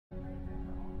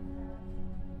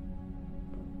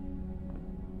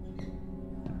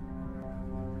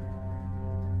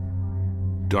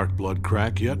Darkblood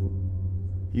crack yet?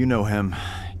 You know him.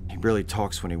 He barely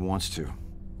talks when he wants to.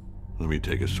 Let me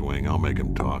take a swing. I'll make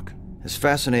him talk. As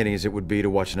fascinating as it would be to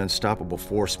watch an unstoppable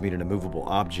force meet an immovable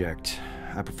object,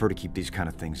 I prefer to keep these kind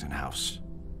of things in-house.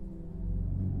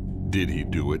 Did he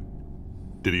do it?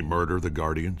 Did he murder the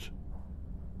Guardians?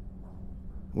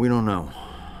 We don't know.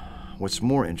 What's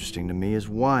more interesting to me is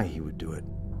why he would do it.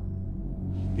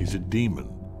 He's a demon.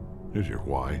 There's your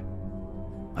why.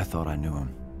 I thought I knew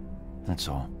him. That's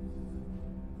all.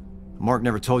 Mark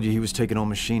never told you he was taking on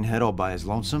Machine Head all by his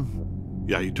lonesome?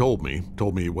 Yeah, he told me.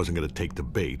 Told me he wasn't going to take the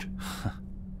bait.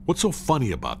 What's so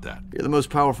funny about that? You're the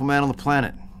most powerful man on the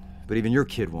planet, but even your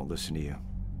kid won't listen to you.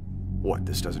 What,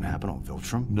 this doesn't happen on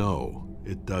Viltrum? No,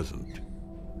 it doesn't.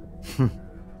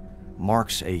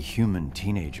 Mark's a human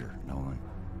teenager, Nolan.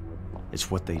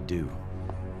 It's what they do.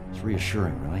 It's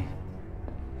reassuring, really.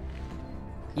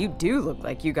 You do look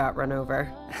like you got run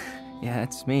over. Yeah,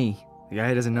 it's me. The guy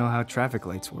who doesn't know how traffic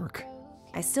lights work.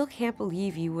 I still can't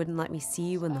believe you wouldn't let me see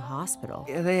you in the hospital.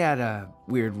 Yeah, they had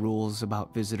weird rules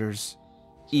about visitors.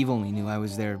 Eve only knew I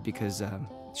was there because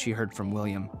she heard from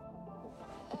William.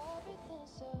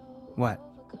 What?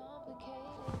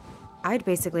 I'd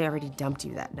basically already dumped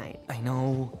you that night. I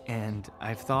know, and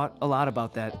I've thought a lot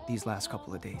about that these last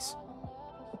couple of days.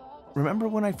 Remember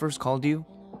when I first called you?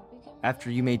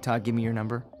 After you made Todd give me your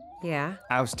number? Yeah?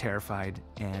 I was terrified,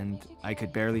 and I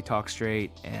could barely talk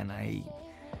straight, and I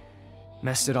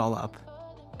messed it all up.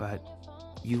 But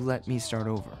you let me start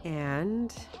over.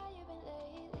 And?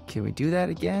 Can we do that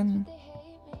again?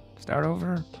 Start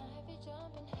over?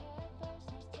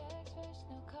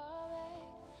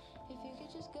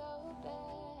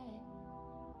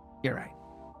 You're right.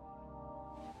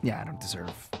 Yeah, I don't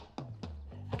deserve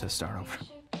to start over.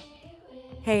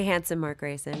 Hey, handsome Mark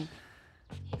Grayson.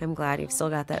 I'm glad you've still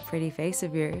got that pretty face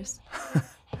of yours.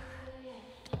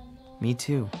 Me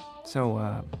too.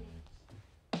 So,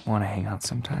 wanna hang out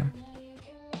sometime?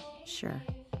 Sure.